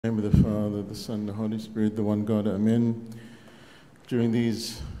In the name of the Father, the Son, the Holy Spirit, the one God, Amen. During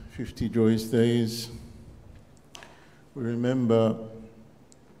these 50 joyous days, we remember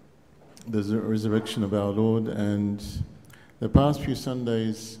the resurrection of our Lord, and the past few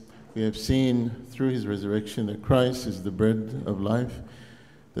Sundays we have seen through his resurrection that Christ is the bread of life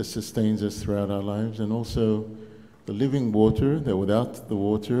that sustains us throughout our lives, and also the living water, that without the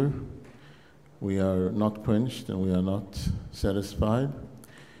water we are not quenched and we are not satisfied.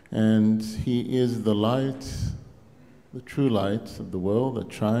 And he is the light, the true light of the world that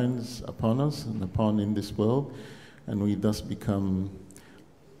shines upon us and upon in this world, and we thus become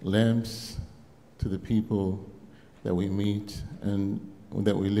lamps to the people that we meet and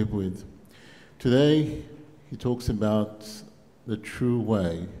that we live with. Today, he talks about the true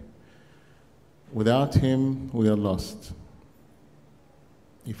way. Without him, we are lost.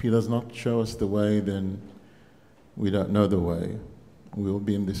 If he does not show us the way, then we don't know the way. We will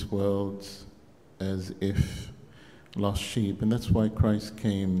be in this world as if lost sheep, and that's why Christ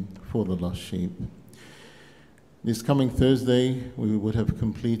came for the lost sheep. This coming Thursday, we would have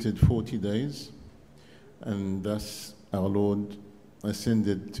completed 40 days, and thus our Lord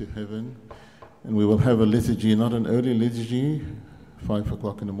ascended to heaven, and we will have a liturgy, not an early liturgy, 5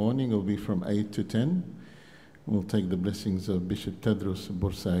 o'clock in the morning. It will be from 8 to 10. We'll take the blessings of Bishop Tedros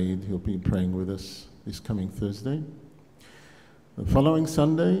Boursaid. He'll be praying with us this coming Thursday. The following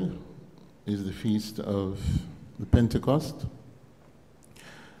Sunday is the feast of the Pentecost.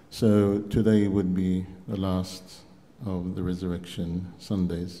 So today would be the last of the Resurrection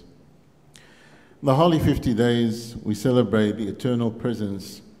Sundays. The Holy 50 Days, we celebrate the eternal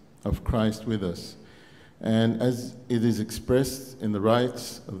presence of Christ with us. And as it is expressed in the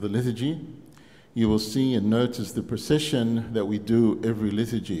rites of the liturgy, you will see and notice the procession that we do every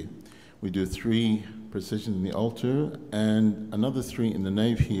liturgy. We do 3 processions in the altar and another 3 in the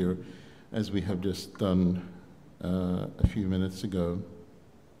nave here, as we have just done a few minutes ago.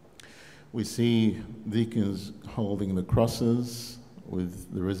 We see deacons holding the crosses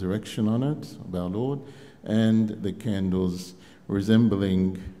with the resurrection on it of our Lord, and the candles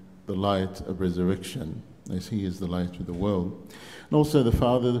resembling the light of resurrection, as he is the light of the world. And also the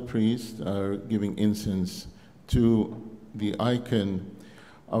Father, the priest, are giving incense to the icon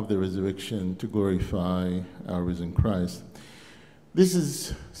of the resurrection to glorify our risen Christ. This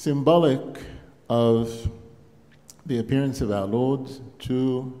is symbolic of the appearance of our Lord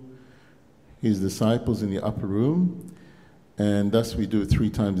to his disciples in the upper room, and thus we do it 3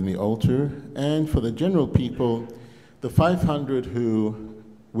 times in the altar. And for the general people, the 500 who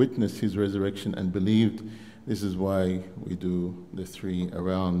witnessed his resurrection and believed, this is why we do the 3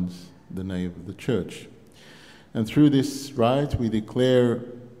 around the nave of the church. And through this rite, we declare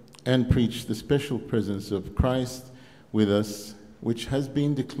and preach the special presence of Christ with us, which has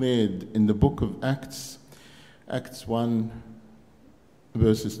been declared in the book of Acts, Acts 1,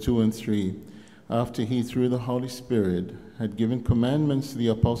 verses 2 and 3, after he, through the Holy Spirit, had given commandments to the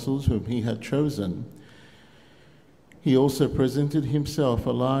apostles whom he had chosen. He also presented himself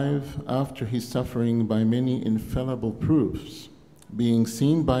alive after his suffering by many infallible proofs, being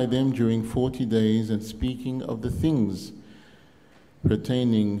seen by them during 40 days and speaking of the things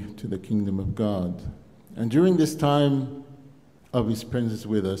pertaining to the kingdom of God. And during this time of his presence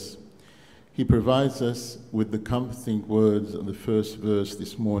with us, he provides us with the comforting words of the first verse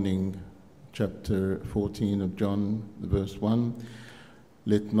this morning, chapter 14 of John, verse 1.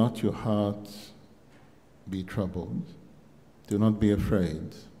 Let not your hearts be troubled. Do not be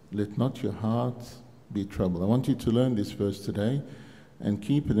afraid. Let not your heart be troubled. I want you to learn this verse today and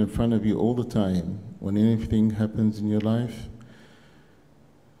keep it in front of you all the time. When anything happens in your life,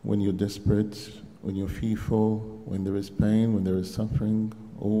 when you're desperate, when you're fearful, when there is pain, when there is suffering,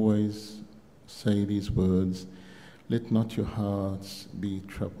 always say these words, let not your hearts be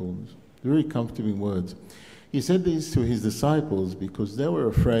troubled. Very comforting words. He said these to his disciples because they were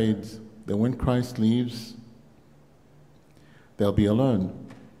afraid that when Christ leaves, they'll be alone.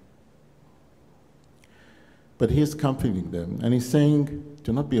 But he is comforting them, and he's saying,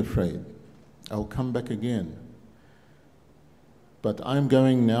 do not be afraid. I'll come back again. But I'm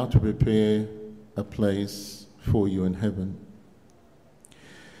going now to prepare a place for you in heaven.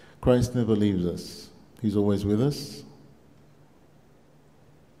 Christ never leaves us. He's always with us.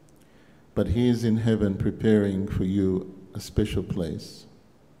 But he is in heaven preparing for you a special place.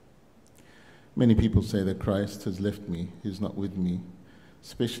 Many people say that Christ has left me. He's not with me,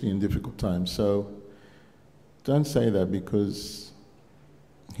 especially in difficult times. So don't say that, because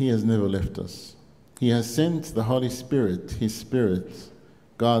he has never left us. He has sent the Holy Spirit, his Spirit,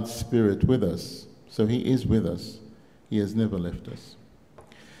 God's Spirit with us. So he is with us. He has never left us.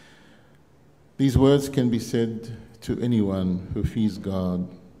 These words can be said to anyone who fears God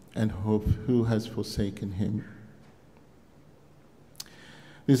and who has forsaken him.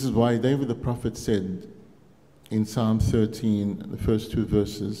 This is why David the prophet said in Psalm 13, the first two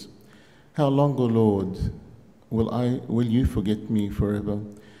verses, "How long, O Lord, will you forget me forever?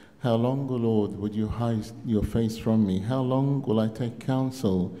 How long, O Lord, would you hide your face from me? How long will I take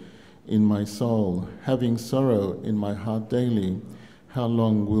counsel in my soul, having sorrow in my heart daily? How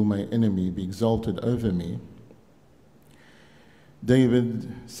long will my enemy be exalted over me?" David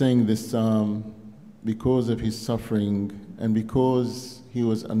sang this psalm because of his suffering and because he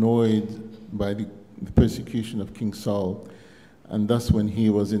was annoyed by the persecution of King Saul. And thus when he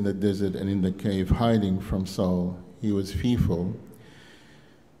was in the desert and in the cave hiding from Saul, he was fearful.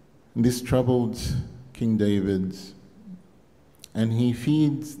 And this troubled King David, and he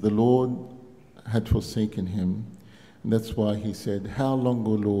feared the Lord had forsaken him. And that's why he said, "How long,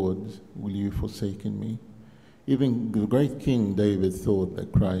 O Lord, will you forsaken me?" Even the great King David thought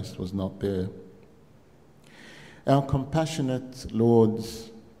that Christ was not there. Our compassionate Lord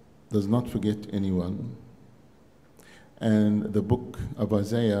does not forget anyone. And the book of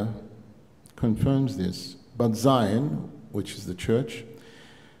Isaiah confirms this. But Zion, which is the church,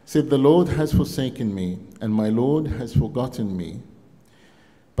 said, "The Lord has forsaken me, and my Lord has forgotten me."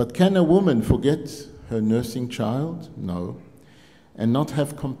 But can a woman forget her nursing child? No. And not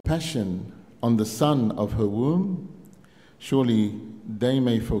have compassion on the son of her womb? Surely they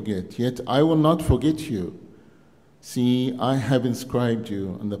may forget, yet I will not forget you. See, I have inscribed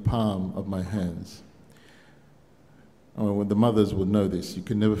you on the palm of my hands. Oh, the mothers would know this. You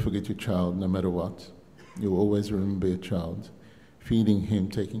can never forget your child, no matter what. You will always remember your child, feeding him,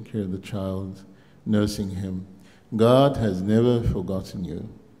 taking care of the child, nursing him. God has never forgotten you.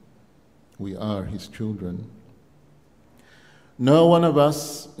 We are his children. No one of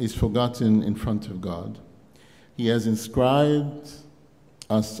us is forgotten in front of God. He has inscribed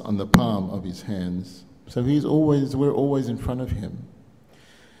us on the palm of his hands. So we're always in front of him.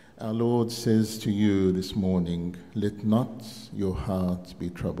 Our Lord says to you this morning, let not your heart be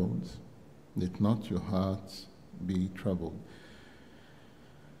troubled. Let not your heart be troubled.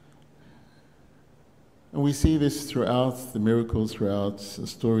 And we see this throughout the miracles, throughout the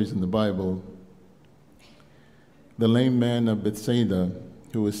stories in the Bible. The lame man of Bethsaida,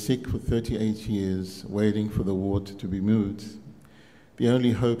 who was sick for 38 years, waiting for the water to be moved. The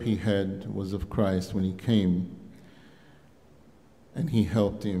only hope he had was of Christ when he came, and he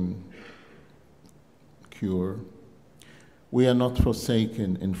helped him cure. We are not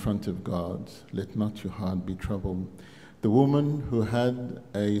forsaken in front of God. Let not your heart be troubled. The woman who had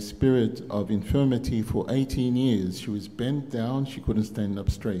a spirit of infirmity for 18 years, she was bent down, she couldn't stand up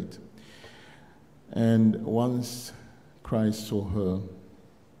straight. And once Christ saw her,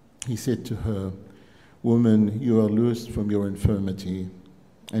 he said to her, "Woman, you are loosed from your infirmity."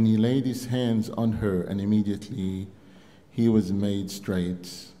 And he laid his hands on her, and immediately he was made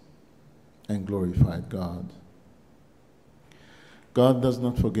straight and glorified God. God does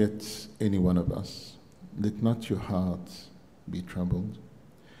not forget any one of us. Let not your heart be troubled.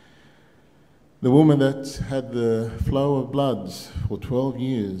 The woman that had the flow of blood for 12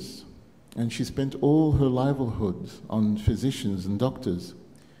 years, and she spent all her livelihood on physicians and doctors.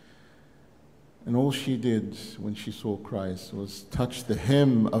 And all she did when she saw Christ was touch the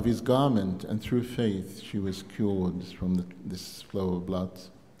hem of his garment, and through faith she was cured from this flow of blood.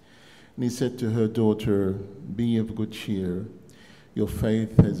 And he said to her, "Daughter, be of good cheer. Your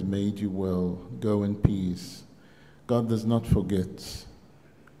faith has made you well. Go in peace." God does not forget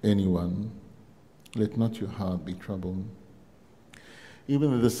anyone. Let not your heart be troubled.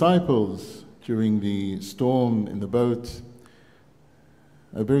 Even the disciples, during the storm in the boat,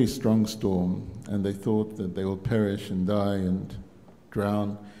 a very strong storm, and they thought that they will perish and die and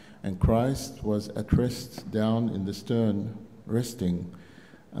drown. And Christ was at rest down in the stern, resting,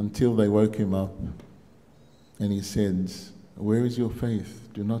 until they woke him up. And he said, "Where is your faith?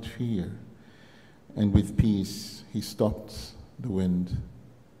 Do not fear." And with peace, he stopped the wind.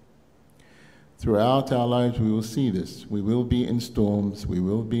 Throughout our lives, we will see this. We will be in storms. We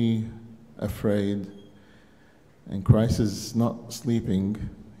will be afraid. And Christ is not sleeping.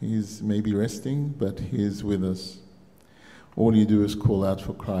 He's maybe resting, but he is with us. All you do is call out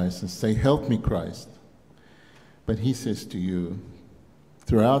for Christ and say, "Help me, Christ." But he says to you,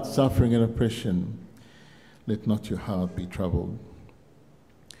 throughout suffering and oppression, let not your heart be troubled.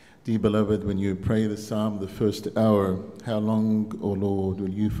 Dear beloved, when you pray the psalm, the first hour, "How long, O Lord, will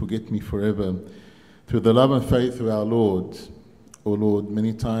you forget me forever?" Through the love and faith of our Lord, "O Lord,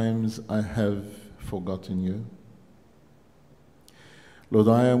 many times I have forgotten you. Lord,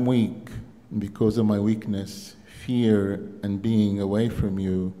 I am weak, because of my weakness, fear, and being away from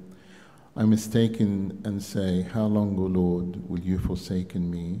you, I mistaken and say, how long, O Lord, will you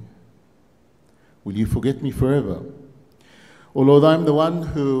forsaken me? Will you forget me forever? O Lord, I am the one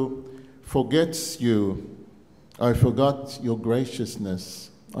who forgets you. I forgot your graciousness.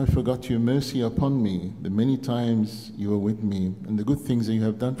 I forgot your mercy upon me, the many times you were with me, and the good things that you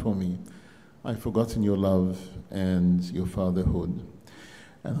have done for me. I've forgotten your love and your fatherhood.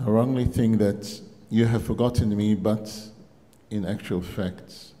 And I wrongly think that you have forgotten me, but in actual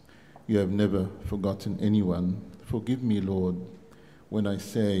fact, you have never forgotten anyone. Forgive me, Lord, when I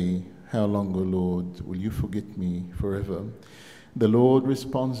say, how long, O Lord, will you forget me forever? The Lord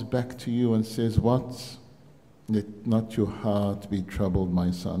responds back to you and says, what? Let not your heart be troubled,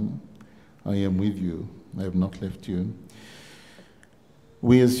 my son. I am with you. I have not left you.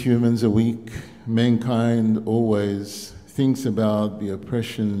 We as humans are weak. Mankind always thinks about the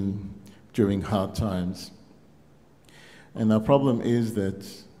oppression during hard times. And our problem is that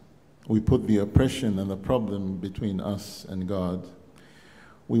we put the oppression and the problem between us and God.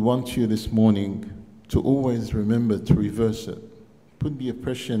 We want you this morning to always remember to reverse it. Put the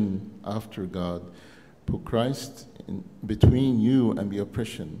oppression after God. Put Christ in between you and the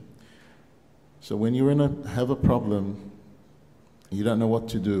oppression. So when you have a problem, you don't know what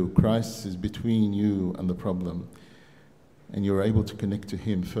to do. Christ is between you and the problem. And you're able to connect to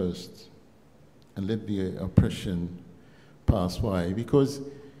him first. And let the oppression pass by. Because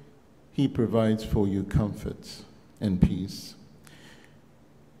he provides for you comfort and peace.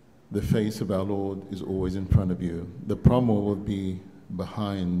 The face of our Lord is always in front of you. The problem will be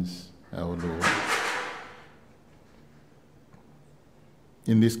behind our Lord.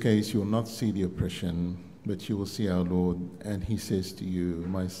 In this case, you will not see the oppression, but you will see our Lord, and he says to you,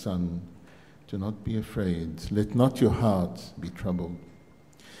 my son, do not be afraid. Let not your heart be troubled.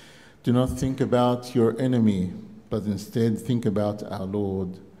 Do not think about your enemy, but instead think about our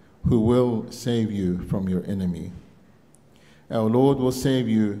Lord, who will save you from your enemy. Our Lord will save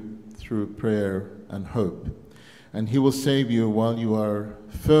you through prayer and hope, and he will save you while you are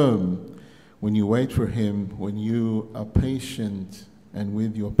firm, when you wait for him, when you are patient, and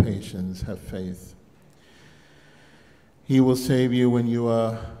with your patience have faith. He will save you when you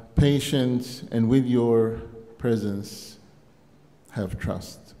are patient, and with your presence have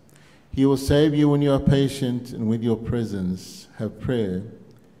trust. He will save you when you are patient, and with your presence have prayer.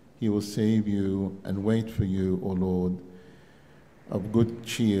 He will save you and wait for you, O Lord, of good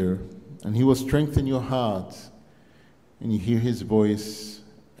cheer. And he will strengthen your heart, and you hear his voice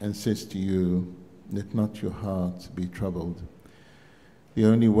and says to you, let not your heart be troubled. The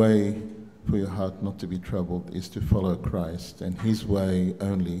only way for your heart not to be troubled is to follow Christ, and his way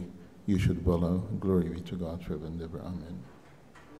only you should follow. Glory be to God forever and ever. Amen.